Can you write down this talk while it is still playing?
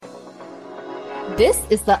This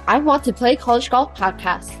is the I Want to Play College Golf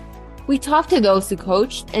podcast. We talk to those who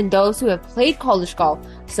coach and those who have played college golf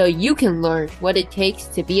so you can learn what it takes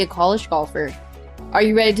to be a college golfer. Are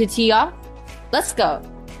you ready to tee off? Let's go.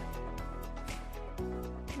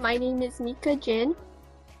 My name is Mika Jin.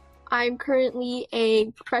 I'm currently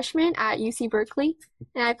a freshman at UC Berkeley,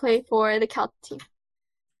 and I play for the Cal team.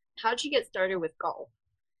 How'd you get started with golf?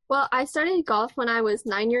 Well, I started golf when I was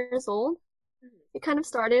 9 years old. It kind of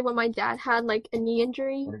started when my dad had like a knee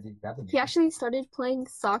injury. He actually started playing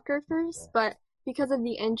soccer first, but because of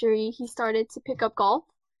the injury, he started to pick up golf.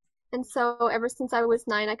 And so ever since I was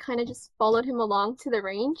 9, I kind of just followed him along to the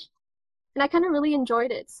range. And I kind of really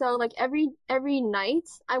enjoyed it. So like every night,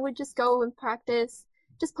 I would just go and practice,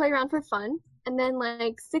 just play around for fun. And then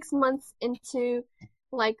like 6 months into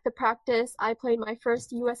like the practice, I played my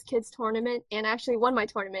first US Kids tournament and actually won my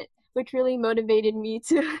tournament, which really motivated me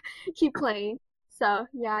to keep playing. So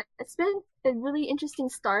yeah, it's been a really interesting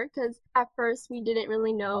start because at first we didn't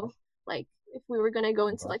really know like if we were gonna go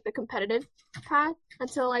into like the competitive path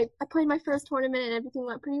until I played my first tournament and everything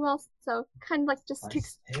went pretty well. So kind of like just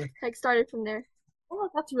started from there. Oh,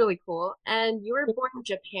 that's really cool. And you were born in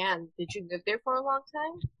Japan. Did you live there for a long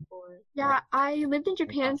time? Yeah, I lived in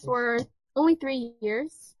Japan for only 3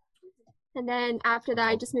 years. And then after that,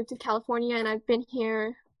 I just moved to California and I've been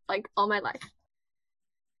here like all my life.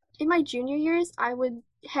 In my junior years, I would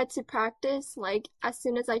head to practice like as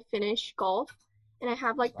soon as I finish golf. And I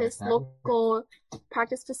have like this local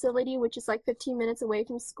practice facility, which is like 15 minutes away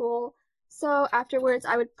from school. So afterwards,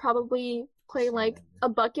 I would probably play like a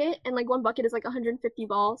bucket, and like one bucket is like 150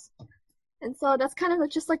 balls. And so that's kind of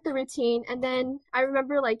just like the routine. And then I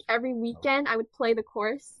remember like every weekend, I would play the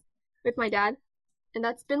course with my dad. And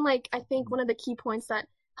that's been like, I think one of the key points that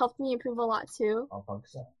helped me improve a lot too.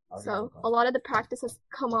 So a lot of the practice has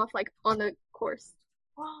come off like on the course.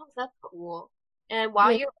 Wow, that's cool. And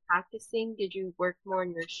while you were practicing, did you work more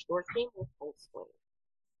on your short game or full swing?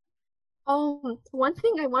 One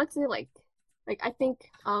thing I wanted to like I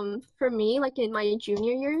think for me like in my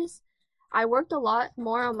junior years, I worked a lot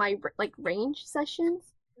more on my like range sessions.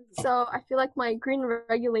 So I feel like my green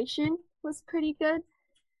regulation was pretty good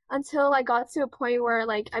until I got to a point where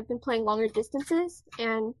like I've been playing longer distances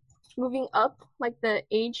and moving up like the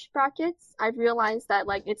age brackets, I've realized that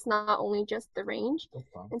like it's not only just the range.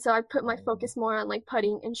 And so I put my focus more on like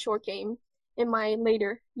putting and short game in my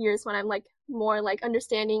later years when I'm like more like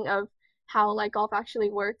understanding of how like golf actually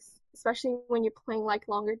works, especially when you're playing like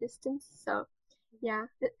longer distance. So yeah,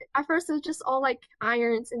 at first it was just all like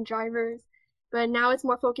irons and drivers, but now it's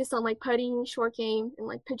more focused on like putting, short game, and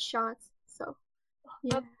like pitch shots. So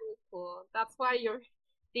yeah. That's really cool. That's why your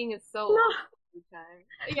thing is so No. time.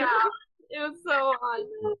 Yeah, it was so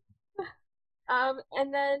fun.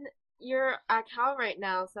 And then you're at Cal right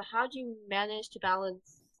now, so how do you manage to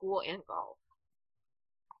balance school and golf?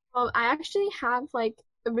 I actually have like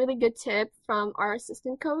a really good tip from our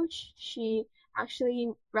assistant coach. She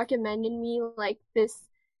actually recommended me like this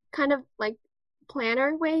kind of like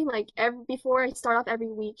planner way. Like every before I start off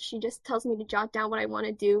every week, she just tells me to jot down what I want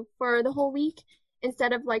to do for the whole week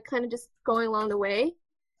instead of like kind of just going along the way.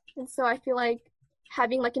 And so I feel like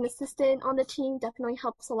having like an assistant on the team definitely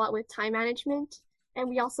helps a lot with time management. And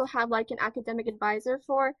we also have like an academic advisor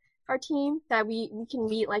for our team that we can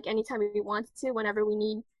meet like anytime we want to, whenever we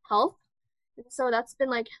need help. And so that's been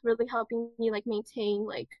like really helping me like maintain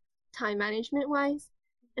like time management wise.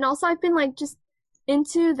 And also I've been like just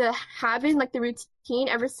into the habit, like the routine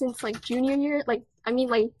ever since like junior year, like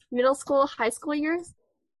like middle school, high school years.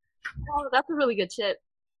 Oh, that's a really good tip.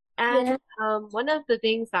 And one of the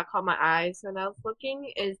things that caught my eyes when I was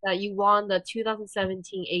looking is that you won the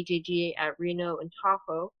 2017 AJGA at Reno and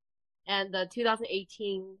Tahoe, and the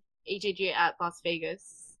 2018 AJGA at Las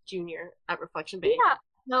Vegas Junior at Reflection Bay. Yeah.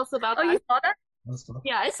 Tell us about Oh, that. you saw that?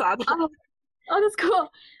 Yeah, I saw that. Oh, that's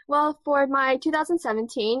cool. Well, for my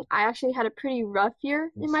 2017, I actually had a pretty rough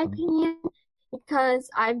year, in my opinion,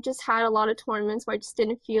 because I've just had a lot of tournaments where I just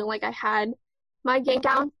didn't feel like I had my game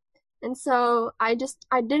down. And so I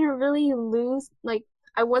didn't really lose, like,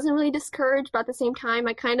 I wasn't really discouraged, but at the same time,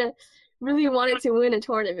 I kind of really wanted to win a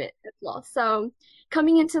tournament as well. So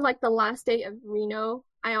coming into like the last day of Reno,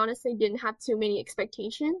 I honestly didn't have too many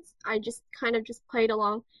expectations. I just kind of just played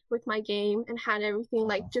along with my game and had everything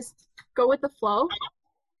like just go with the flow.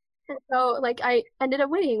 And so like I ended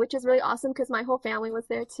up winning, which is really awesome because my whole family was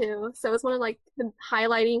there too. So it was one of like the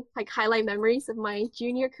highlight memories of my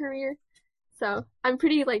junior career. So I'm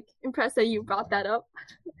pretty like impressed that you brought that up.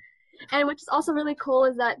 And which is also really cool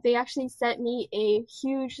is that they actually sent me a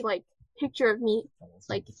huge like picture of me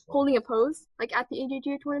like holding a pose like at the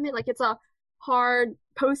AJGA tournament. Like it's a hard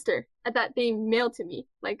poster that they mailed to me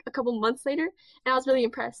like a couple months later, and I was really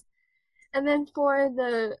impressed. And then for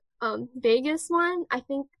the Vegas one, I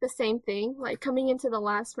think the same thing. Like coming into the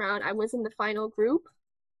last round, I was in the final group.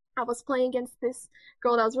 I was playing against this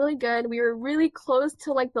girl that was really good. We were really close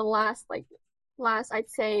to like the last I'd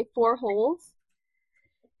say 4 holes.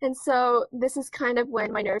 And so this is kind of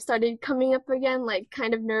when my nerves started coming up again, like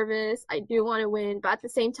kind of nervous. I do want to win, but at the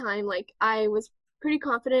same time, like I was pretty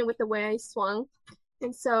confident with the way I swung.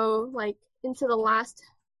 And so like into the last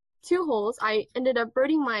 2 holes, I ended up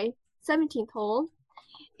birding my 17th hole,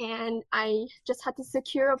 and I just had to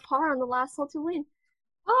secure a par on the last hole to win.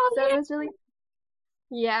 Oh So yeah, it was really,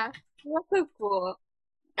 yeah. that's so cool.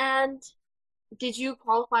 And did you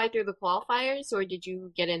qualify through the qualifiers or did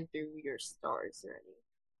you get in through your stars or anything?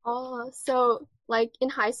 Oh, so like in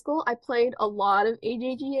high school, I played a lot of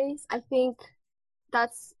AJGAs. I think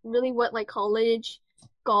that's really what like college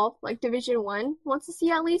golf, like Division 1 wants to see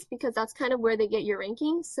at least, because that's kind of where they get your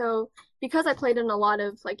ranking. So because I played in a lot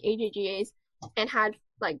of like AJGAs and had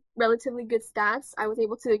like relatively good stats, I was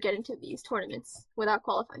able to get into these tournaments without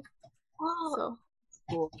qualifying. Oh, So that's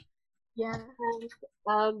cool. yeah.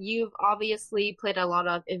 And you've obviously played a lot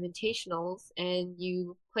of invitationals and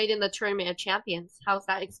you played in the Tournament of Champions. How's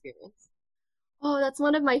that experience? Oh, that's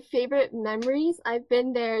one of my favorite memories. I've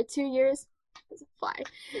been there 2 years. There's a fly.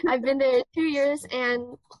 I've been there 2 years,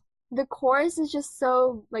 and the course is just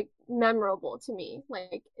so like memorable to me.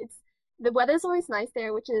 Like it's the weather's always nice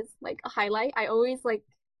there, which is like a highlight. I always like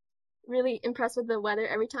really impressed with the weather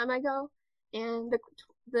every time I go. And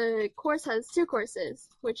the course has 2 courses,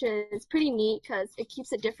 which is pretty neat because it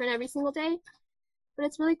keeps it different every single day. But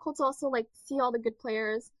it's really cool to also like see all the good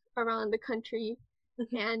players around the country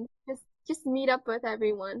and just meet up with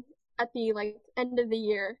everyone at the like end of the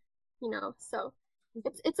year, you know. So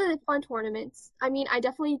it's a fun tournament. I mean, I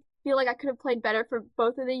definitely feel like I could have played better for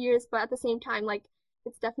both of the years, but at the same time, like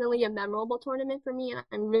it's definitely a memorable tournament for me, and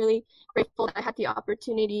I'm really grateful that I had the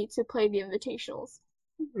opportunity to play the invitationals.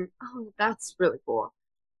 Mhm. Oh, that's really cool.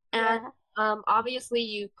 And Yeah. obviously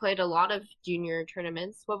you played a lot of junior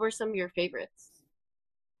tournaments. What were some of your favorites?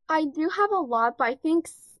 I do have a lot, but I think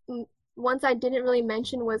ones I didn't really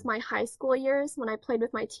mention was my high school years when I played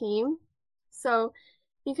with my team. So,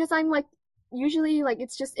 because I'm like usually like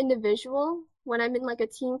it's just individual. When I'm in like a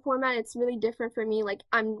team format, it's really different for me. Like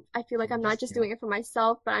I feel like I'm not just doing it for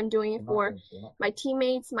myself, but I'm doing it for my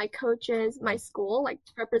teammates, my coaches, my school, like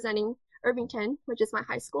representing Irvington, which is my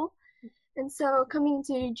high school. And so coming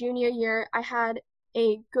to junior year, I had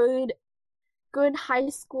a good high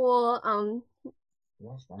school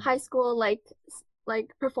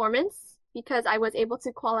like performance because I was able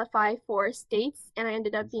to qualify for states, and I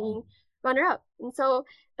ended up being runner up. And so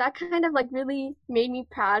that kind of like really made me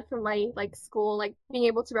proud for my like school, like being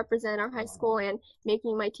able to represent our high school and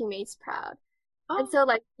making my teammates proud. And Oh, so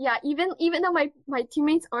like yeah, even though my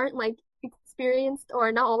teammates aren't like experienced,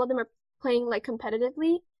 or not all of them are playing like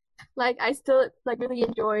competitively, like I still like really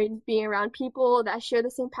enjoyed being around people that share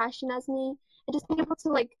the same passion as me, and just being able to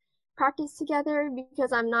like practice together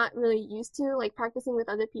because I'm not really used to like practicing with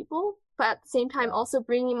other people, but at the same time also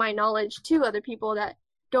bringing my knowledge to other people that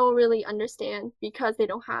don't really understand because they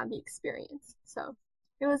don't have the experience. So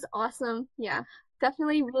it was awesome. Yeah.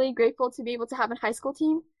 Definitely really grateful to be able to have a high school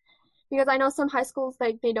team, because I know some high schools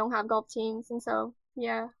like they don't have golf teams, and so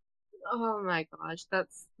yeah. oh my gosh,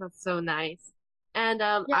 that's so nice. And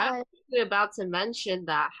I was Yeah. actually about to mention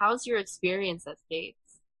that. How's your experience at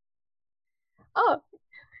States? Oh,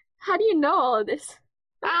 how do you know all of this?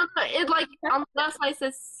 It like on the website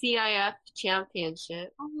says CIF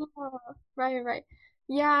Championship. Oh, right.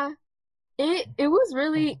 Yeah, it was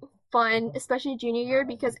really fun, especially junior year,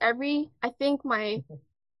 because I think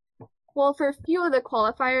for a few of the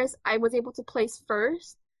qualifiers, I was able to place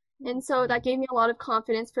first. And so that gave me a lot of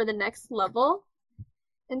confidence for the next level.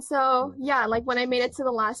 And so, yeah, like when I made it to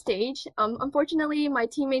the last stage, unfortunately, my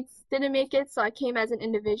teammates didn't make it, so I came as an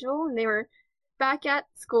individual, and they were back at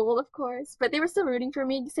school, of course, but they were still rooting for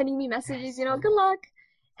me, sending me messages, good luck.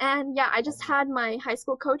 And yeah, I just had my high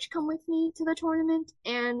school coach come with me to the tournament,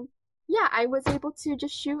 and yeah, I was able to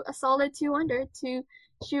just shoot a solid 2 under to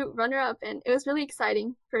shoot runner up, and it was really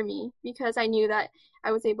exciting for me because I knew that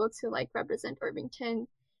I was able to like represent Irvington,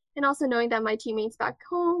 and also knowing that my teammates back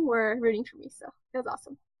home were rooting for me, so it was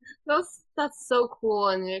awesome. That's so cool,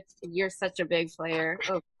 and you're such a big player.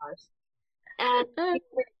 Oh gosh. And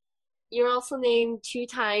you're also named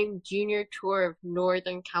two-time Junior Tour of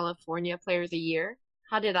Northern California Player of the Year.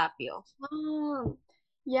 How did that feel? Um,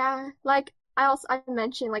 yeah, like I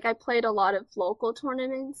mentioned, like I played a lot of local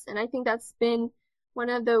tournaments, and I think that's been one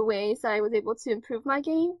of the ways that I was able to improve my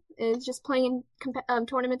game is just playing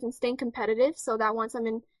tournaments and staying competitive so that once I'm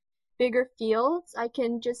in bigger fields, I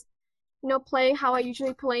can just play how I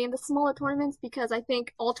usually play in the smaller tournaments because I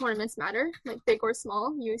think all tournaments matter, like big or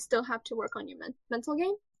small. You still have to work on your mental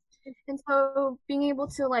game. And so being able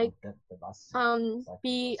to like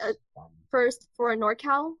be a first for a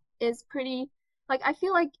NorCal is pretty like I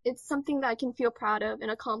feel like it's something that I can feel proud of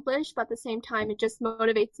and accomplish, but at the same time it just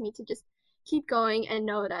motivates me to just keep going and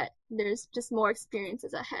know that there's just more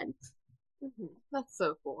experiences ahead. That's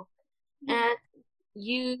so cool. And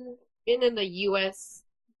you've been in the U.S.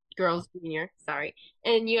 Girls Junior, sorry,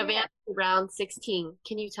 and you advanced to round 16.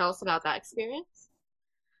 Can you tell us about that experience?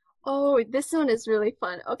 Oh, this one is really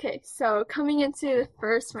fun. Okay, so coming into the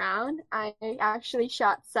first round, I actually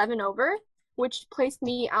shot 7 over, which placed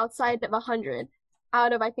me outside of 100,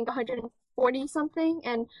 out of I think 140 something,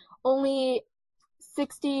 and only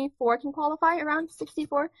 64 can qualify, around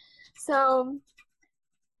 64. So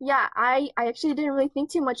yeah, I actually didn't really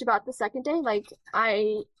think too much about the second day.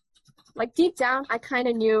 Like deep down, I kind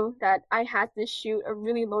of knew that I had to shoot a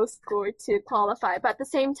really low score to qualify, but at the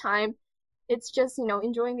same time, it's just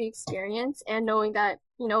enjoying the experience and knowing that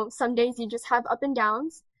some days you just have up and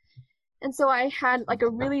downs. And so I had like a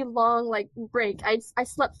really long like break. I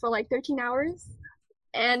slept for like 13 hours,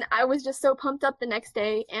 and I was just so pumped up the next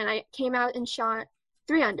day, and I came out and shot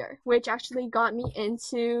 3 under, which actually got me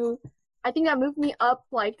into, I think that moved me up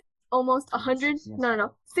like almost 100,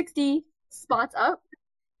 no, 60 spots up,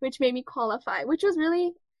 which made me qualify, which was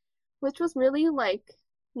really like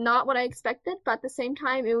not what I expected, but at the same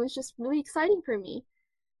time it was just really exciting for me.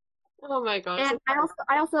 Oh my gosh. And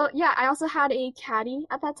I also had a caddy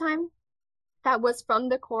at that time that was from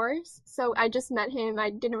the course. So I just met him.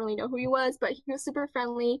 I didn't really know who he was, but he was super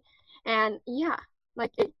friendly. And yeah,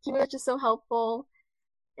 he was just so helpful.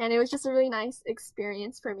 And it was just a really nice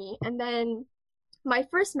experience for me. And then my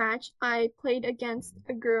first match, I played against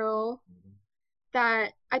a girl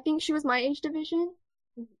that I think she was my age division.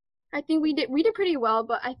 I think we did pretty well,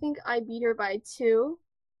 but I think I beat her by 2.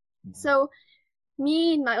 So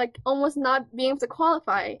me not like almost not being able to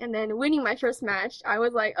qualify and then winning my first match, I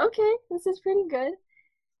was like, okay, this is pretty good.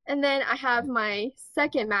 And then I have my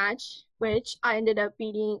second match, which I ended up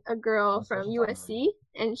beating a girl from USC,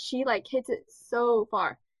 and she like hits it so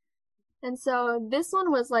far. And so this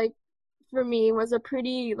one was like for me was a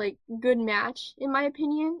pretty like good match in my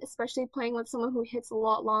opinion, especially playing with someone who hits a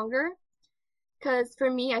lot longer. Because for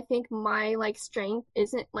me, I think my like strength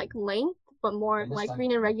isn't like length, but more like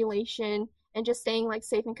green and regulation and just staying like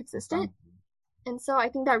safe and consistent. And so I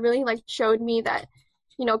think that really like showed me that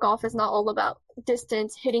golf is not all about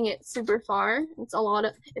distance, hitting it super far.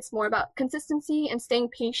 It's more about consistency and staying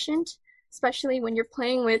patient, especially when you're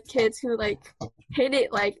playing with kids who like hit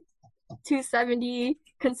it like 270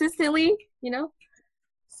 consistently.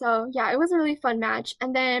 So yeah, it was a really fun match.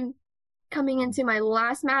 And then coming into my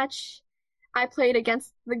last match, I played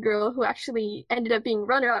against the girl who actually ended up being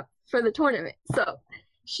runner-up for the tournament. So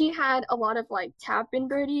she had a lot of like tap-in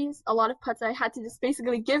birdies, a lot of putts I had to just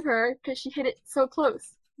basically give her because she hit it so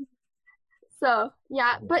close. So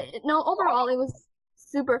yeah, but no, overall it was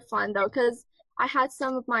super fun though because I had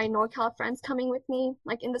some of my NorCal friends coming with me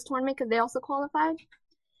like in this tournament because they also qualified,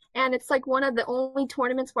 and it's like one of the only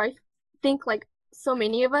tournaments where I think like so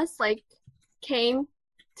many of us like came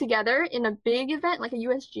together in a big event, like a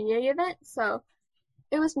USGA event. So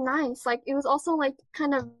it was nice. Like it was also like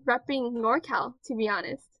kind of repping NorCal, to be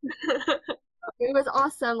honest. It was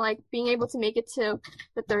awesome, like being able to make it to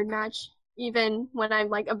the third match, even when I'm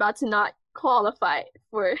like about to not qualify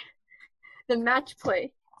for the match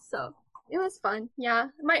play. So it was fun. Yeah,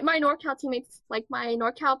 my NorCal teammates, like my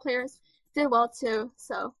NorCal players, did well too.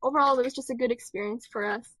 So overall, it was just a good experience for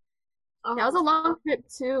us. That was a long trip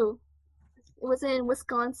too. It was in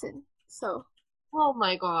Wisconsin, so Oh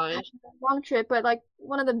my gosh. long trip, but like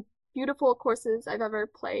one of the beautiful courses I've ever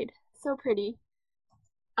played. So pretty.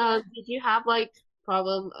 Did you have like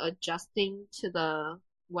problem adjusting to the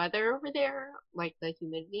weather over there, like the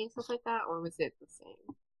humidity and stuff like that, or was it the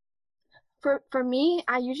same? For me,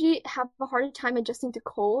 I usually have a harder time adjusting to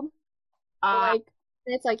cold. Uh, Like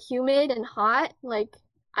when it's like humid and hot, like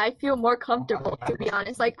I feel more comfortable to be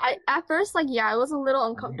honest. Like I at first like yeah, I was a little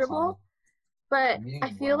uncomfortable, but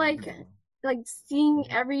I feel like seeing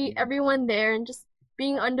everyone there and just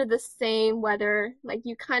being under the same weather, like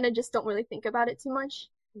you kind of just don't really think about it too much.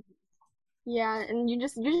 Yeah, and you're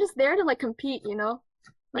just there to like compete.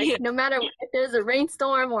 Like yeah. no matter if there's a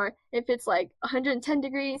rainstorm or if it's like 110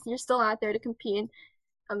 degrees, you're still out there to compete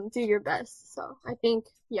and do your best. So I think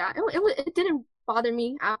yeah, it didn't bother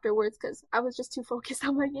me afterwards because I was just too focused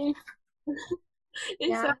on my game.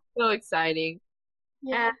 It sounds Yeah. so exciting. And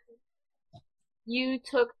Yeah. you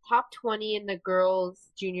took top 20 in the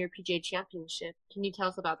girls' junior PGA championship. Can you tell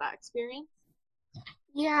us about that experience?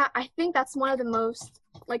 Yeah, I think that's one of the most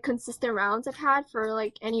like consistent rounds I've had for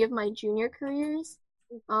like any of my junior careers.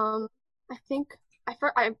 Um, I think I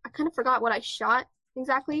kind of forgot what I shot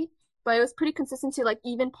exactly, but it was pretty consistent to like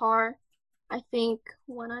even par, I think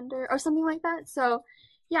one under or something like that. So,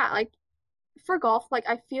 yeah, like for golf, like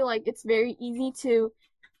I feel like it's very easy to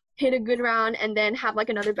hit a good round and then have like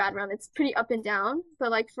another bad round. It's pretty up and down,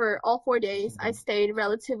 but like for all 4 days, I stayed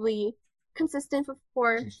relatively consistent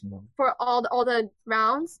for all the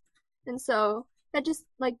rounds, and so that just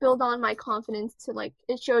like built on my confidence to like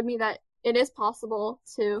it showed me that it is possible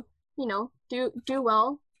to do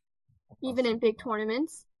well even in big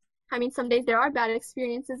tournaments. I mean, some days there are bad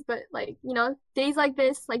experiences, but like days like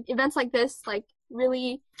this, like events like this, like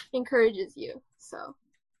really encourages you. So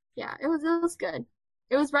yeah, it was good.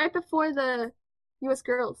 It was right before the U.S.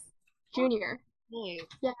 Girls Junior. Nice.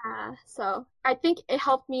 Yeah, so I think it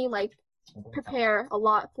helped me like prepare a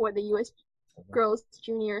lot for the U.S. Girls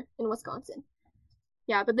Junior in Wisconsin.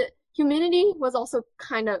 Yeah, but the humidity was also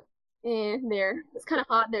kind of there. It's kind of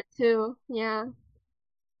hot there too. Yeah.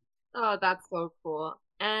 Oh, that's so cool.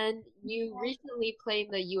 And you recently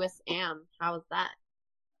played the US Am. How was that?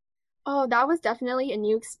 Oh, that was definitely a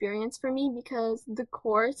new experience for me because the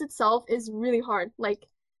course itself is really hard. Like,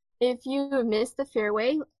 if you miss the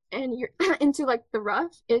fairway and you're into like the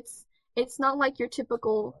rough, it's not like your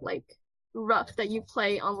typical like rough that you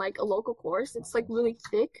play on like a local course. It's like really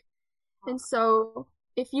thick. And so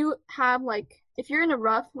if you're in a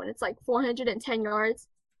rough when it's like 410 yards,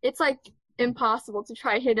 it's like impossible to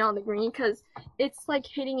try hit it on the green because it's like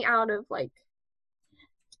hitting out of like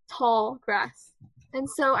tall grass. And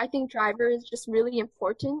so I think driver is just really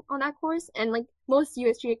important on that course. And like most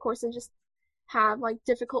USGA courses just have like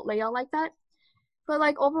difficult layout like that. But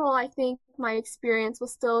like overall, I think my experience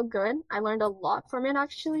was still good. I learned a lot from it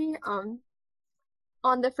actually.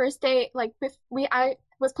 On the first day, like I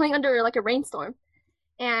was playing under like a rainstorm,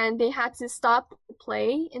 and they had to stop the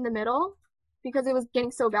play in the middle because it was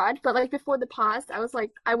getting so bad. But like before the pause, I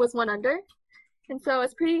was one under, and so I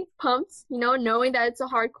was pretty pumped, knowing that it's a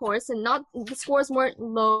hard course and not the scores weren't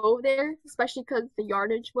low there, especially because the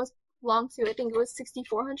yardage was long too. I think it was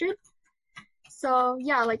 6,400. So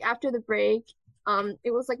yeah, like after the break,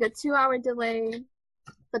 it was like a 2 hour delay.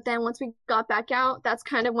 But then once we got back out, that's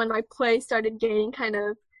kind of when my play started getting kind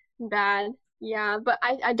of bad. Yeah, but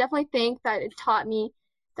I definitely think that it taught me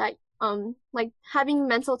that like having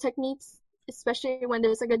mental techniques, especially when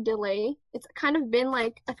there's like a delay, it's kind of been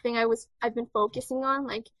like a thing I've been focusing on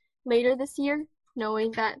like later this year,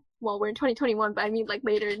 knowing that well we're in 2021, but I mean like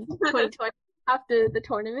later in 2020 after the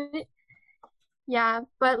tournament. Yeah,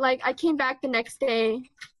 but like I came back the next day,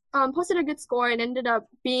 posted a good score and ended up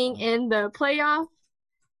being in the playoff,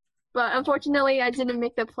 but unfortunately, I didn't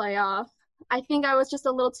make the playoff. I think I was just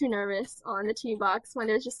a little too nervous on the tee box when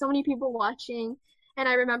there's just so many people watching. And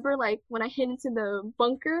I remember like when I hit into the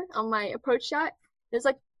bunker on my approach shot, there's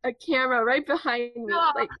like a camera right behind me,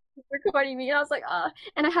 Oh, like recording me. And I was like,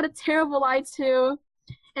 and I had a terrible eye too.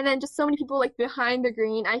 And then just so many people like behind the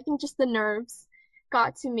green. I think just the nerves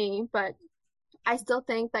got to me, but I still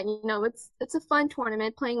think that it's a fun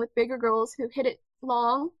tournament playing with bigger girls who hit it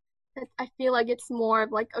long. I feel like it's more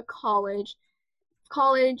of like a college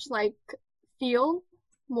like feel,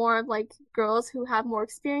 more of like girls who have more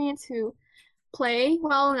experience who play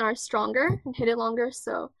well and are stronger and hit it longer.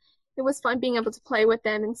 So it was fun being able to play with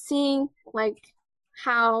them and seeing like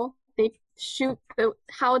how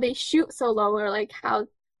how they shoot so low or like how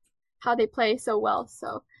they play so well.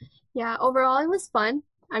 So yeah, overall it was fun.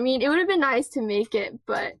 I mean, it would have been nice to make it,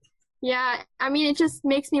 but yeah, I mean, it just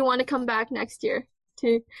makes me want to come back next year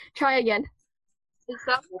to try again. it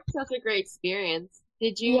sounds like such a great experience.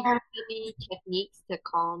 Did you use Yeah, any techniques to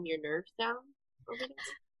calm your nerves down over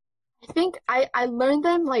there? I think I learned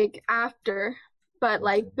them like after, but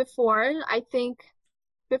like before, I think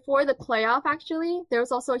before the playoff actually, there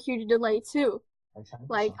was also a huge delay too.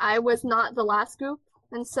 Like I was not the last group,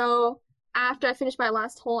 and so after I finished my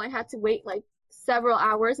last hole, I had to wait like several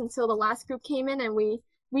hours until the last group came in, and we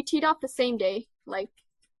teed off the same day. Like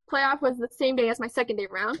playoff was the same day as my second day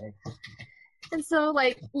round. And so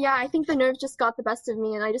like yeah, I think the nerves just got the best of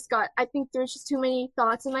me and I think there's just too many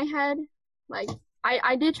thoughts in my head. Like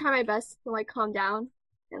I did try my best to like calm down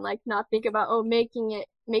and like not think about making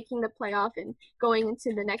the playoff and going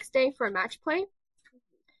into the next day for a match play.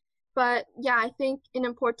 But yeah, I think an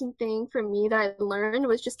important thing for me that I learned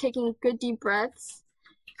was just taking good deep breaths.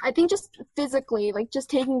 I think just physically, like just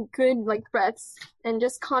taking good like breaths and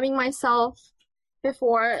just calming myself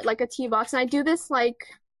before like a tee box, and I do this like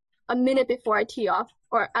a minute before I tee off,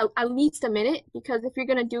 or at least a minute, because if you're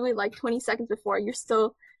gonna do it like 20 seconds before,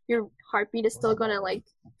 your heartbeat is still gonna like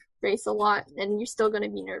race a lot, and you're still gonna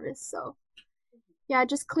be nervous. So yeah,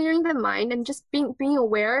 just clearing the mind and just being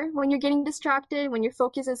aware when you're getting distracted, when your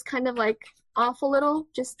focus is kind of like off a little,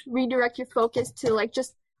 just redirect your focus to like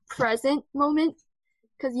just present moment,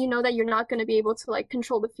 because you know that you're not going to be able to like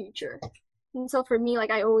control the future. And so for me,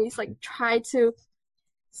 like I always like try to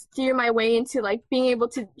steer my way into like being able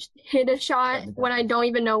to hit a shot when I don't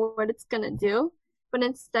even know what it's going to do, but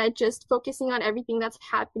instead just focusing on everything that's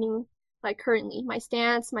happening like currently, my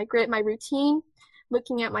stance, my grip, my routine,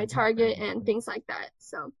 looking at my target and things like that.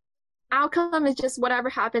 So outcome is just whatever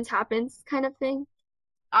happens, happens kind of thing.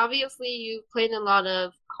 Obviously, you played in a lot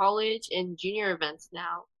of college and junior events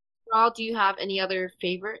now. Well, do you have any other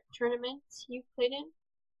favorite tournaments you've played in?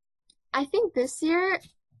 I think this year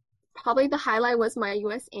probably the highlight was my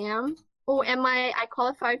US Am. Oh, and I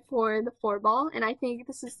qualified for the four ball, and I think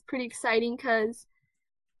this is pretty exciting because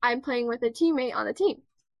I'm playing with a teammate on the team.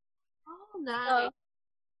 Oh, nice. So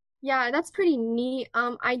yeah, that's pretty neat.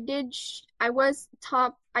 I was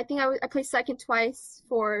top. I think I placed second twice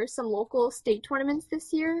for some local state tournaments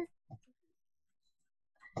this year.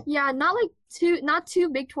 Yeah, not too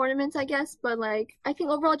big tournaments, I guess, but like I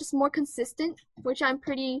think overall just more consistent, which I'm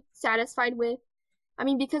pretty satisfied with. I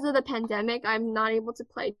mean, because of the pandemic, I'm not able to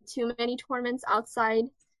play too many tournaments outside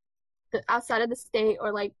of the state,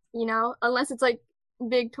 or like, unless it's like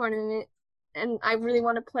big tournament and I really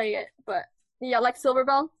want to play it. But yeah, like Silver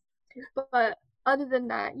Bell. But other than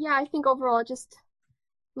that, yeah, I think overall just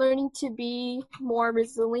learning to be more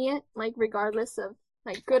resilient, like regardless of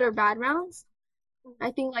like good or bad rounds.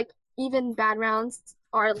 I think like even bad rounds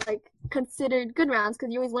are like considered good rounds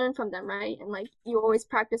because you always learn from them, right? And like you always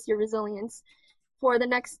practice your resilience for the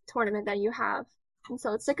next tournament that you have. And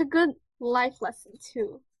so it's like a good life lesson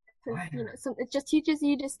too. Because it just teaches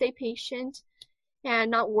you to stay patient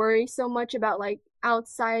and not worry so much about like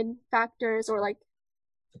outside factors, or like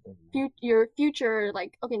your future,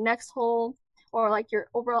 like okay, next hole, or like your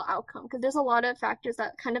overall outcome, because there's a lot of factors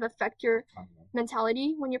that kind of affect your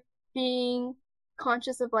mentality when you're being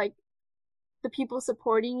conscious of like the people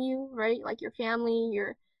supporting you, right? Like your family,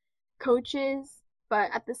 your coaches,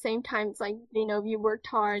 but at the same time it's like you worked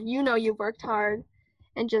hard, you've worked hard,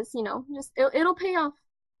 and just it'll pay off.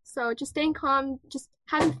 So just staying calm, just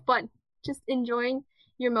having fun, just enjoying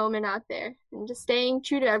your moment out there, and just staying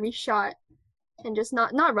true to every shot, and just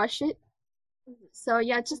not rush it. So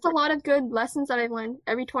yeah, just a lot of good lessons that I've learned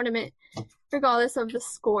every tournament, regardless of the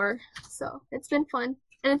score. So it's been fun,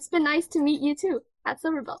 and it's been nice to meet you too at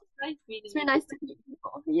Silver Belt. Nice It's meeting been you. nice to meet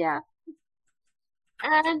people. Yeah.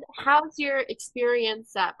 And how's your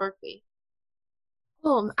experience at Berkeley?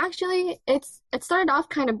 Actually, it started off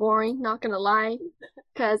kind of boring, not gonna lie,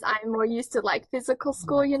 because I'm more used to like physical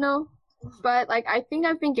school. But like I think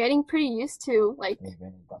I've been getting pretty used to like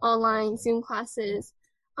online Zoom classes.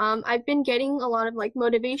 I've been getting a lot of like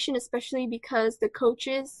motivation, especially because the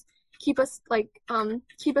coaches keep us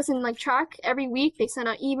in like track every week. They send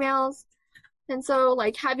out emails. And so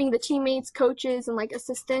like having the teammates, coaches, and like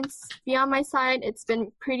assistants be on my side, it's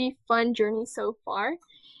been pretty fun journey so far.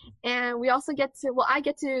 And we also I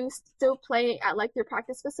get to still play at like their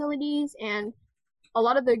practice facilities and a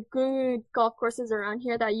lot of the good golf courses around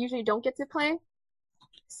here that I usually don't get to play.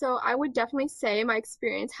 So I would definitely say my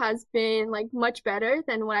experience has been like much better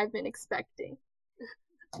than what I've been expecting.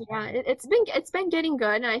 Yeah, it's been getting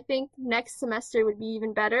good, and I think next semester would be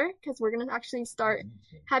even better because we're gonna actually start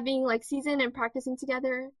having like season and practicing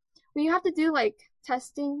together. We have to do like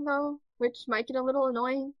testing though, which might get a little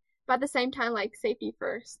annoying, but at the same time, like safety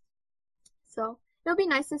first. So it'll be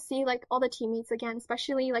nice to see like all the teammates again,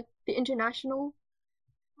 especially like the international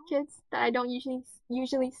kids that I don't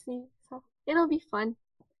usually see. So it'll be fun.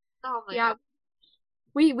 Oh my Yeah, God.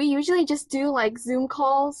 we usually just do like Zoom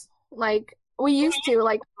calls. Like we used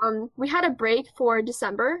to we had a break for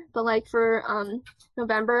December, but like for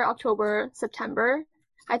November, October, September,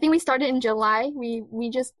 I think we started in July. We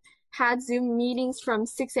just had Zoom meetings from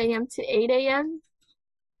 6 a.m. to 8 a.m.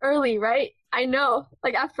 Early, right? I know.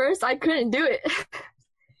 Like at first I couldn't do it.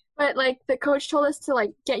 But like the coach told us to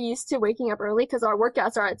like get used to waking up early because our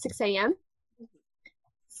workouts are at 6 a.m.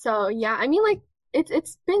 So yeah, I mean like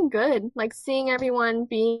it's been good, like seeing everyone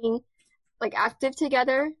being like active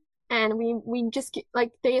together, and we just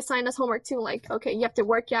like they assign us homework too, like okay, you have to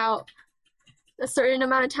work out a certain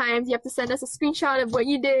amount of times, you have to send us a screenshot of what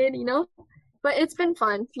you did. But it's been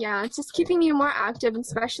fun. Yeah, it's just keeping me more active,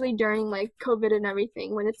 especially during like COVID and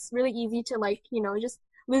everything, when it's really easy to like just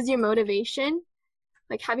lose your motivation.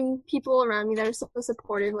 like having people around me that are so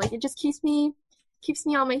supportive, like it just keeps me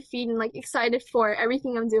on my feet and like excited for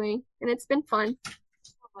everything I'm doing, and it's been fun.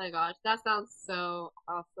 Oh my gosh, that sounds so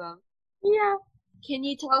awesome. Yeah. Can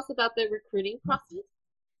you tell us about the recruiting process?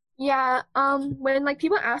 Yeah, when like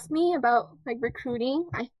people ask me about like recruiting,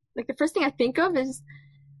 I like the first thing I think of is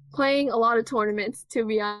playing a lot of tournaments, to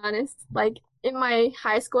be honest. Like in my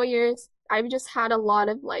high school years, I've just had a lot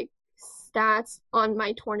of like stats on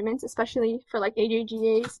my tournaments, especially for like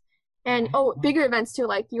AJGAs and oh, bigger events too,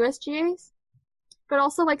 like USGAs, but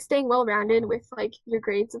also like staying well rounded with like your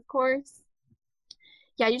grades, of course.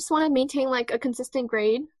 Yeah, you just want to maintain like a consistent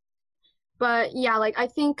grade. But yeah, like I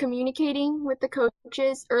think communicating with the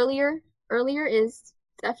coaches earlier is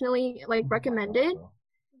definitely like recommended.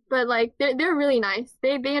 But like they're really nice.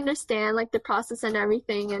 They understand like the process and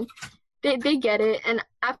everything, and they get it. And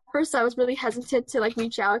at first I was really hesitant to like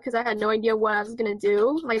reach out because I had no idea what I was gonna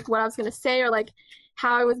do, like what I was gonna say, or like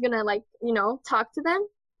how I was gonna like, talk to them.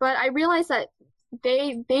 But I realized that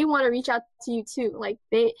they want to reach out to you too. Like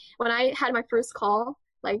when I had my first call,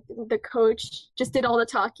 like the coach just did all the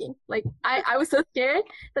talking. Like I was so scared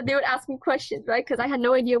that they would ask me questions, right? Because I had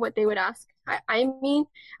no idea what they would ask. I mean,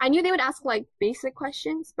 I knew they would ask like basic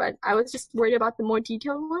questions, but I was just worried about the more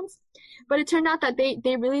detailed ones. But it turned out that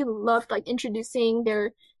they really loved like introducing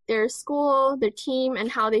their school, their team,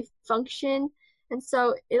 and how they function. And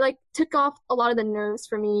so it like took off a lot of the nerves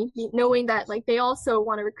for me, knowing that like they also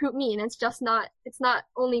want to recruit me, and it's not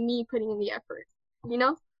only me putting in the effort, you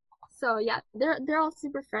know? So yeah, they're all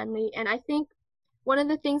super friendly, and I think one of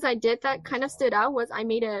the things I did that kind of stood out was I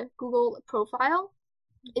made a Google profile.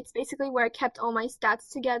 It's basically where I kept all my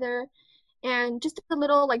stats together and just a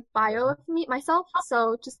little like bio of me myself.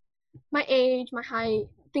 So just my age, my height,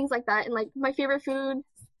 things like that, and like my favorite food,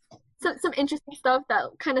 some interesting stuff that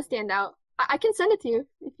kind of stand out. I can send it to you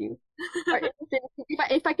if you are interested,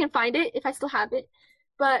 if I can find it, if I still have it.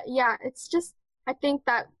 But yeah, it's just I think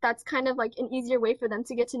that that's kind of like an easier way for them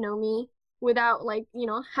to get to know me without like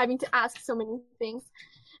having to ask so many things.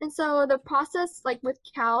 And so the process like with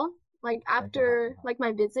Cal, like after like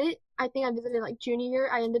my visit, I think I visited like junior year.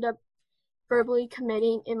 I ended up verbally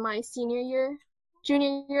committing in my junior year,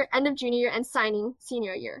 end of junior year, and signing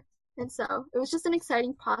senior year. And so it was just an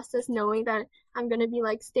exciting process knowing that I'm going to be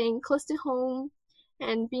like staying close to home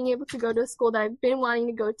and being able to go to a school that I've been wanting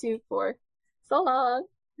to go to for so long.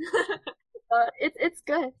 It's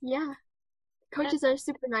good. Yeah. And Coaches are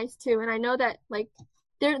super nice too, and I know that like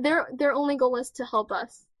their only goal is to help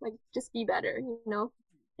us like just be better,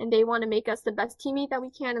 and they want to make us the best teammate that we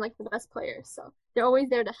can and like the best players. So they're always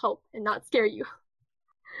there to help and not scare you.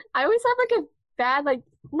 I always have like a bad like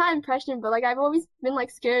not impression, but like I've always been like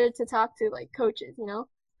scared to talk to like coaches,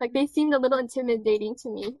 like they seemed a little intimidating to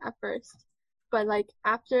me at first, but like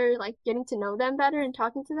after like getting to know them better and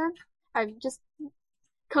talking to them, I've just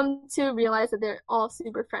come to realize that they're all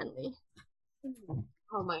super friendly.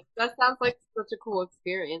 oh my, that sounds like such a cool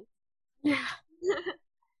experience. Yeah.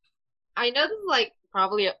 I know this is like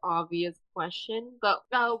probably an obvious question, but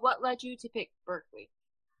what led you to pick Berkeley?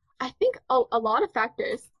 I think a lot of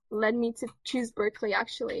factors led me to choose Berkeley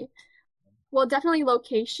actually. Well, definitely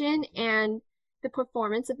location and the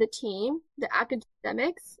performance of the team. The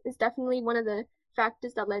academics is definitely one of the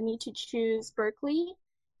factors that led me to choose Berkeley.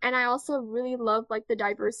 And I also really love like the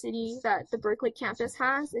diversity that the Berkeley campus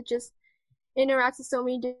has. It just interacts with so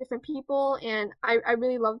many different people, and I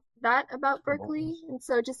really love that about Berkeley. And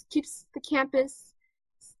so it just keeps the campus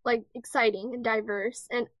like exciting and diverse.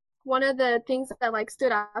 And one of the things that like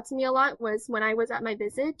stood out to me a lot was when I was at my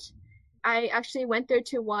visit, I actually went there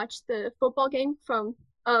to watch the football game from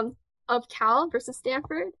of Cal versus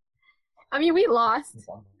Stanford. I mean, we lost.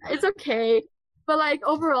 It's okay. But like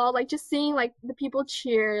overall, like just seeing like the people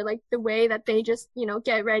cheer, like the way that they just,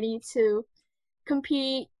 get ready to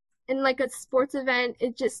compete in like a sports event,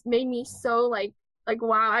 it just made me so like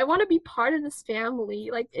wow, I want to be part of this family.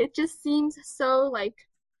 Like it just seems so like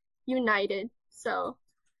united. So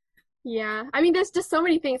yeah, I mean, there's just so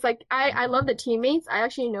many things. Like I love the teammates. I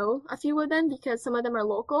actually know a few of them because some of them are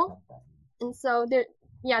local, and so they're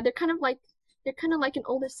kind of like an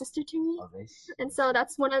older sister to me. And so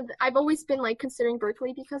that's I've always been like considering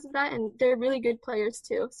Berkeley because of that, and they're really good players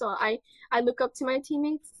too. So I look up to my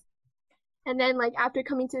teammates. And then like after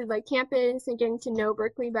coming to like campus and getting to know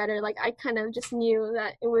Berkeley better, like I kind of just knew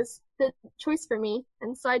that it was the choice for me,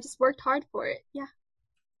 and so I just worked hard for it. Yeah.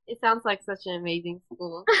 It sounds like such an amazing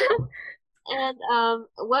school. And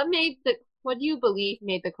what do you believe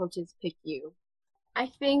made the coaches pick you? I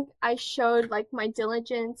think I showed like my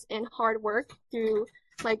diligence and hard work through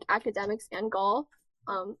like academics and golf.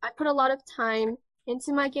 I put a lot of time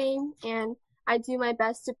into my game, and I do my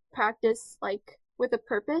best to practice like with a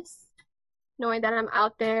purpose, knowing that I'm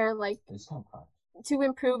out there like to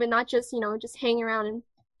improve and not just, just hanging around and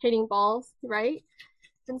hitting balls, right?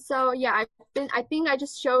 And so yeah, I think I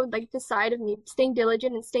just showed like the side of me staying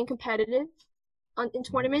diligent and staying competitive in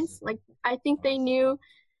tournaments. Like I think they knew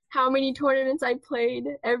how many tournaments I played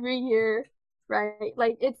every year, right?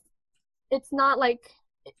 Like it's not like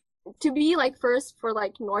to be like first for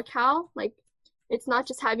like NorCal, like it's not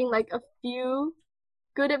just having like a few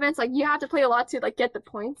good events, like you have to play a lot to like get the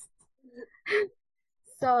points.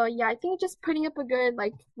 So yeah, I think just putting up a good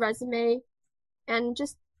like resume and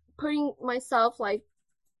just putting myself like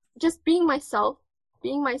just being myself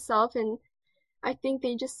and I think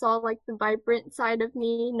they just saw like the vibrant side of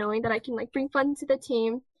me, knowing that I can like bring fun to the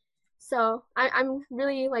team. So I'm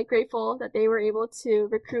really like grateful that they were able to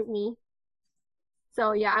recruit me.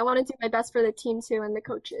 So yeah, I want to do my best for the team too and the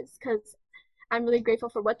coaches because I'm really grateful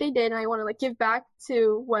for what they did and I want to like give back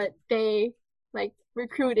to what they like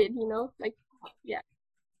recruited, like yeah.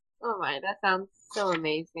 Oh my, that sounds so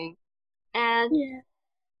amazing. And Yeah.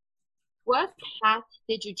 what path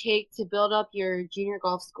did you take to build up your junior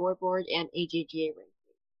golf scoreboard and AJGA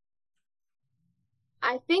ranking?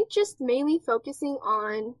 I think just mainly focusing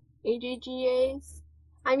on AJGAs.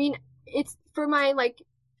 I mean, it's for my like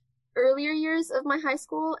earlier years of my high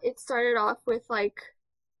school, it started off with like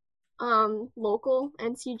local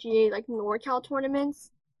NCGA like NorCal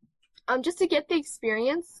tournaments. Just to get the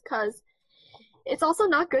experience cuz it's also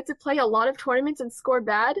not good to play a lot of tournaments and score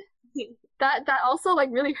bad. That also like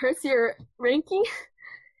really hurts your ranking.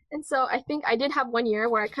 And so I think I did have one year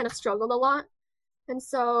where I kind of struggled a lot. And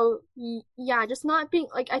so yeah, just not being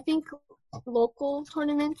like I think local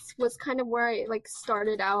tournaments was kind of where I like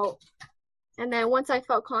started out. And then once I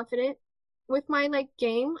felt confident with my like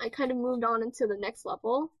game, I kind of moved on into the next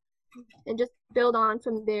level and just build on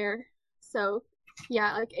from there. So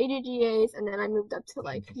yeah, like ADGAs and then I moved up to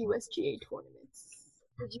like USGA tournaments.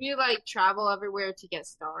 Did you like travel everywhere to get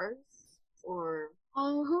stars? Or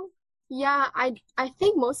Uh-huh. Yeah, I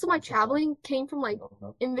think most of my traveling came from like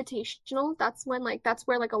invitational. That's where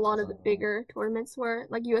like a lot of the bigger tournaments were,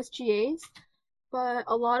 like USGAs. But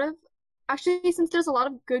a lot of actually since there's a lot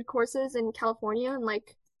of good courses in California and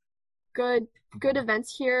like good good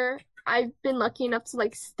events here, I've been lucky enough to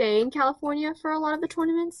like stay in California for a lot of the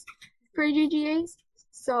tournaments for AGGAs.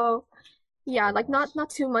 So yeah, like not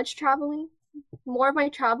too much traveling. More of my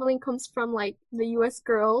traveling comes from like the US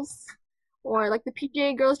girls or like the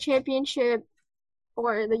PGA Girls Championship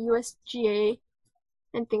or the USGA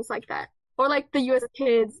and things like that. Or like the US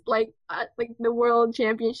Kids like the World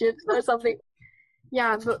Championships or something.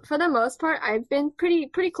 Yeah, but for the most part, I've been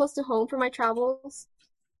pretty close to home for my travels.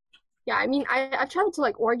 Yeah, I mean, I've traveled to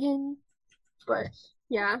like Oregon, but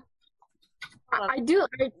yeah, I do.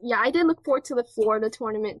 Yeah, I did look forward to the Florida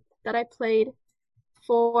tournament that I played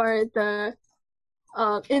for the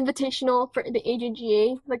invitational for the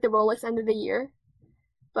AJGA, like the Rolex end of the year.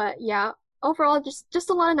 But yeah, overall, just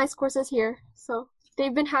a lot of nice courses here. So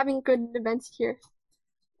they've been having good events here.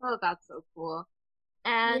 oh, that's so cool.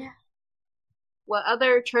 And Yeah, what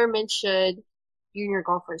other tournaments should junior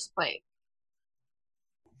golfers play?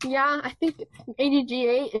 yeah. I think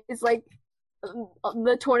ADGA is like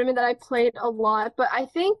the tournament that I played a lot, but I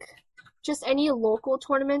think just any local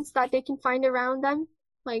tournaments that they can find around them.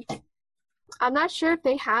 Like I'm not sure if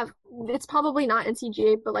they have. It's probably not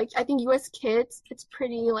NCGA, but like I think US Kids, it's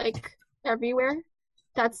pretty like everywhere.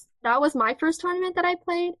 That was my first tournament that I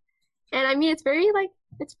played, and I mean it's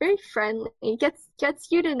very friendly. It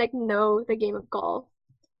gets you to like know the game of golf,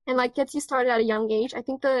 and like gets you started at a young age. I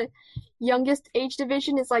think the youngest age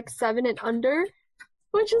division is like 7 and under,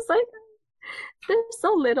 which is like they're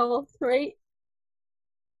so little, right?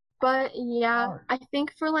 But yeah, I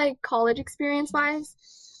think for like college experience wise,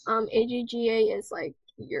 AGGA is like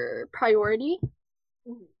your priority.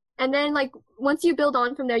 Mhm. And then like once you build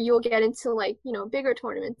on from there, you'll get into like, bigger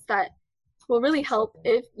tournaments that will really help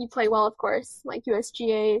if you play well, of course, like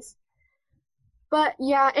USGAs. But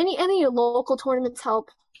yeah, any local tournaments help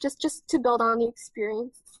just to build on the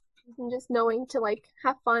experience and just knowing to like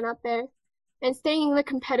have fun out there and staying in the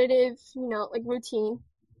competitive, like routine.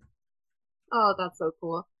 Oh, that's so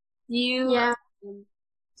cool. Do you Yeah, um,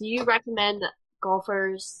 do you recommend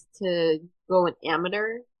golfers to go in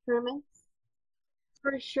amateur tournaments?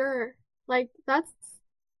 for sure. Like that's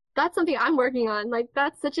something I'm working on. Like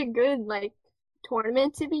that's such a good like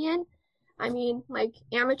tournament to be in. I mean, like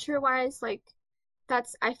amateur wise, like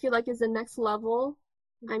that's I feel like is the next level.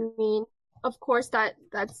 I Mhm. mean, of course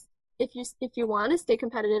that's if you want to stay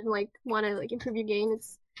competitive and like want to like improve your game,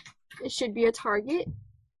 it should be a target.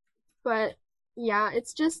 But yeah,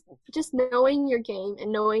 it's just knowing your game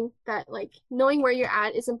and knowing that like knowing where you're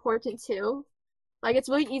at is important too. Like it's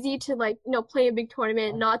really easy to like, play a big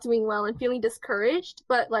tournament, not doing well and feeling discouraged.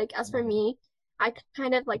 But like as for me, I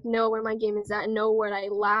kind of like know where my game is at and know what I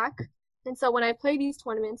lack. And so when I play these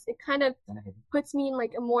tournaments, it kind of puts me in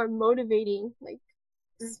like a more motivating like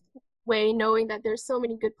way, knowing that there's so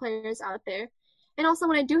many good players out there. And also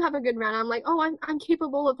when I do have a good round, I'm like, oh, I'm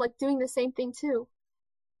capable of like doing the same thing too.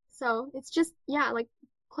 So it's just yeah, like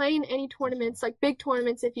playing any tournaments, like big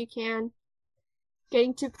tournaments if you can,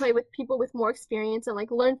 getting to play with people with more experience and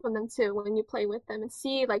like learn from them too when you play with them and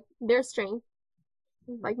see like their strength.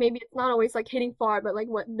 Like maybe it's not always like hitting far, but like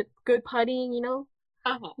what the good putting,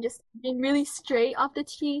 Uh-huh. just being really straight off the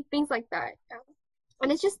tee, things like that. Yeah.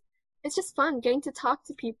 And it's just fun getting to talk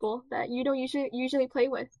to people that you don't usually play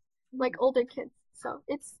with, like older kids. So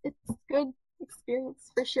it's good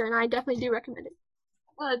experience for sure, and I definitely do recommend it.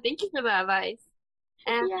 Thank you for the advice.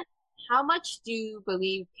 And Yeah. how much do you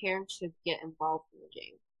believe parents should get involved in the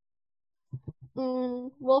game?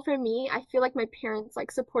 Well, for me, I feel like my parents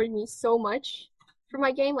like supported me so much for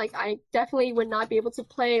my game. Like I definitely would not be able to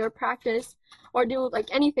play or practice or do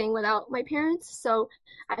like anything without my parents. So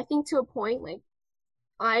I think to a point, like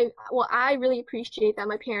I really appreciate that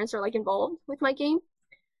my parents are like involved with my game.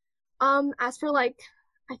 As for like,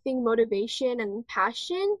 I think motivation and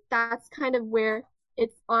passion, that's kind of where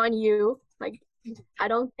it's on you. Like, I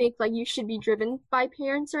don't think like you should be driven by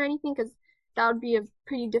parents or anything because that would be a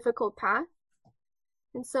pretty difficult path.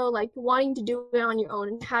 And so like wanting to do it on your own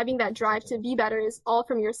and having that drive to be better is all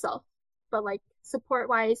from yourself. But like support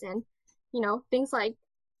wise and things like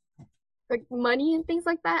money and things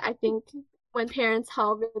like that, I think when parents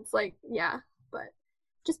help it's like yeah, but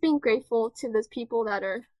just being grateful to those people that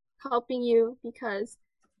are helping you because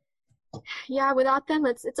yeah, without them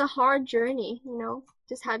it's a hard journey.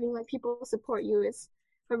 Just having like people support you is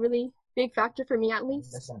a really big factor for me at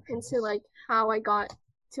least into like how I got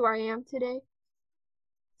to where I am today.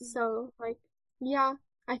 So like yeah,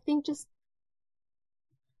 I think just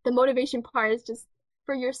the motivation part is just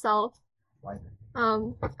for yourself.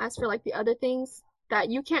 As for like the other things that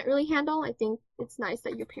you can't really handle, I think it's nice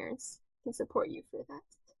that your parents can support you for that.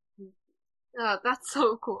 Oh, that's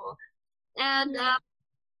so cool. And Yeah.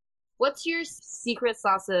 what's your secret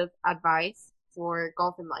sauce of advice for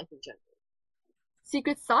golf and life in general?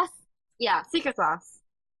 Secret sauce? Yeah, secret sauce.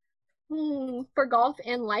 For golf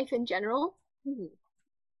and life in general. Mhm.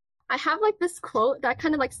 I have like this quote that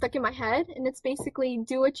kind of like stuck in my head, and it's basically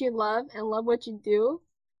do what you love and love what you do.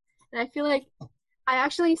 And I feel like I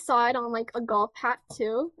actually saw it on like a golf hat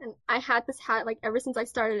too, and I had this hat like ever since I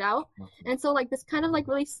started out. And so like this kind of like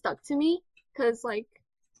really stuck to me because like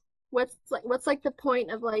what's like the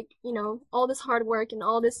point of like, all this hard work and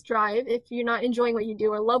all this drive if you're not enjoying what you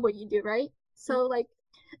do or love what you do, right? So like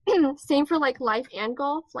same for like life and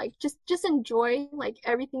golf, like just enjoy like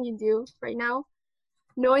everything you do right now,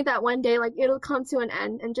 knowing that one day like it'll come to an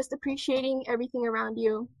end and just appreciating everything around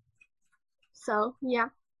you. So yeah,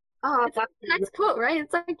 Oh, it's like that's a nice quote, right?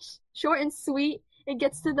 It's like short and sweet. It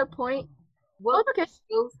gets to the point. Oh, what okay.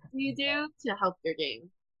 drills do you do to help your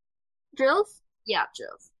game? Drills. Yeah,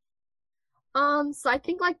 drills. So I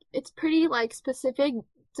think like it's pretty like specific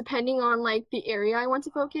depending on like the area I want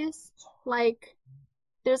to focus. Like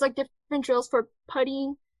there's like different drills for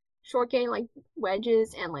putting, short game, like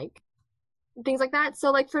wedges and like things like that.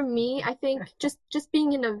 So like for me, I think just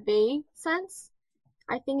being in a vague sense,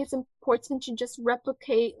 I think it's important to just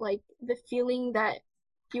replicate like the feeling that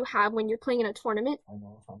you have when you're playing in a tournament.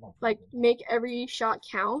 Like make every shot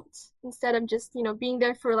count instead of just, being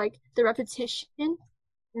there for like the repetition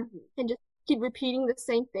Mhm. and just keep repeating the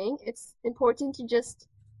same thing. It's important to just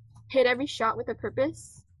hit every shot with a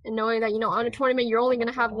purpose and knowing that, on a tournament you're only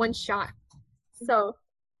gonna have one shot. So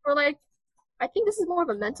for like I think this is more of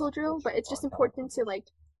a mental drill, but it's just important to like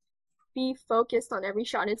be focused on every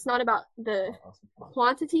shot. And it's not about the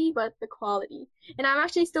quantity, but the quality. And I'm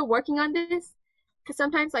actually still working on this because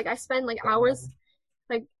sometimes like I spend like hours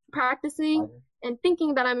like practicing and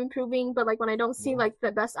thinking that I'm improving, but like when I don't see like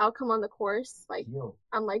the best outcome on the course, like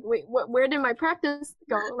I'm like, wait, where did my practice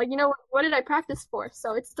go? Like, what did I practice for?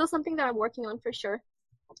 So it's still something that I'm working on for sure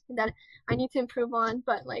that I need to improve on.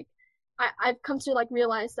 But like I've come to like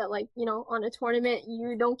realize that like, on a tournament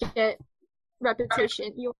you don't get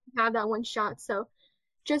repetition. You have that one shot. So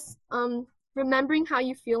just remembering how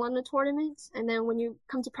you feel on the tournament and then when you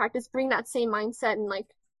come to practice bring that same mindset and like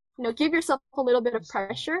give yourself a little bit of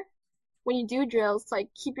pressure when you do drills, like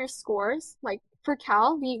keep your scores. Like for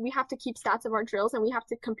Cal, we have to keep stats of our drills and we have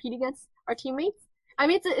to compete against our teammates. I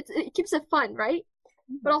mean it keeps it fun, right?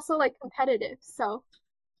 But also like competitive. So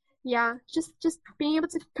yeah, just being able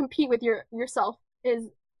to compete with yourself is,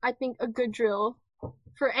 I think, a good drill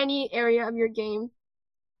for any area of your game,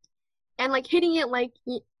 and like hitting it like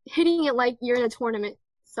you're in a tournament.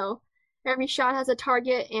 So every shot has a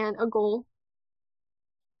target and a goal.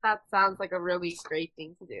 That sounds like a really great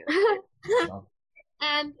thing to do.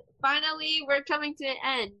 And finally, we're coming to an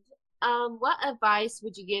end. What advice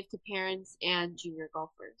would you give to parents and junior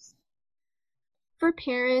golfers? For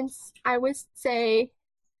parents, I would say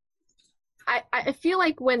I feel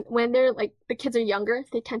like when they're like the kids are younger,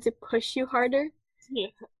 they tend to push you harder, Yeah,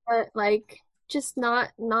 but like just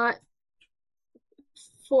not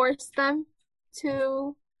force them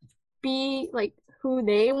to be like who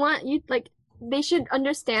they want you like they should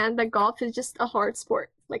understand that golf is just a hard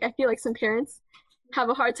sport. Like I feel like some parents have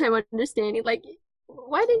a hard time understanding like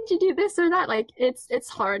why didn't you do this or that? Like it's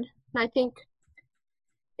hard. And I think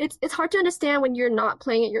it's hard to understand when you're not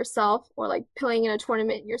playing it yourself or like playing in a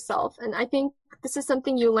tournament yourself. And I think this is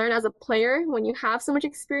something you learn as a player when you have so much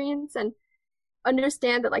experience and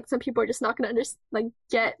understand that like some people are just not going to like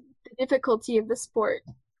get the difficulty of the sport.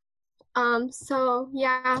 So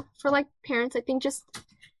yeah, for like parents, I think just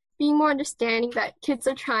being more understanding that kids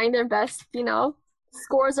are trying their best, you know.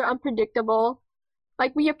 Scores are unpredictable.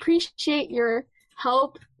 Like we appreciate your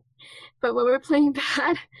help, but when we're playing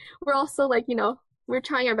bad, we're also like, you know, we're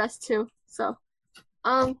trying our best too. So,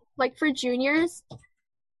 like for juniors,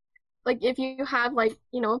 like if you have like,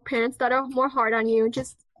 you know, parents that are more hard on you,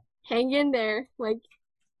 just hang in there. Like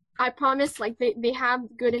I promise like they have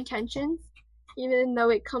good intentions, even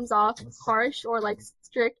though it comes off harsh or like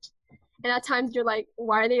strict. And at times you're like,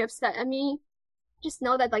 why are they upset at me? Just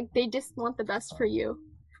know that like they just want the best for you.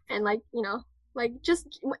 And like, you know, like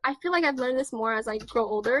just I feel like I've learned this more as I grow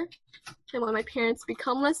older and when my parents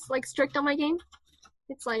become less like strict on my game.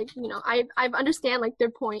 It's like, you know, I've understand like their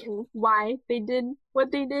point and why they did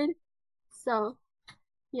what they did. So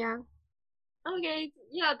yeah. Okay,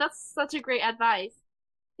 yeah, that's such a great advice.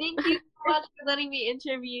 Thank you so much for letting me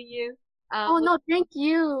interview you. Oh With no, thank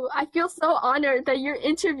you. I feel so honored that you're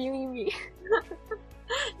interviewing me.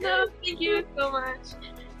 no, thank you so much.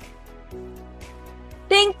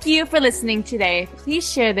 Thank you for listening today. Please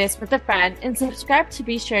share this with a friend and subscribe to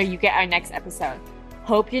be sure you get our next episode.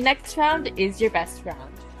 Hope your next round is your best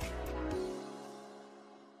round.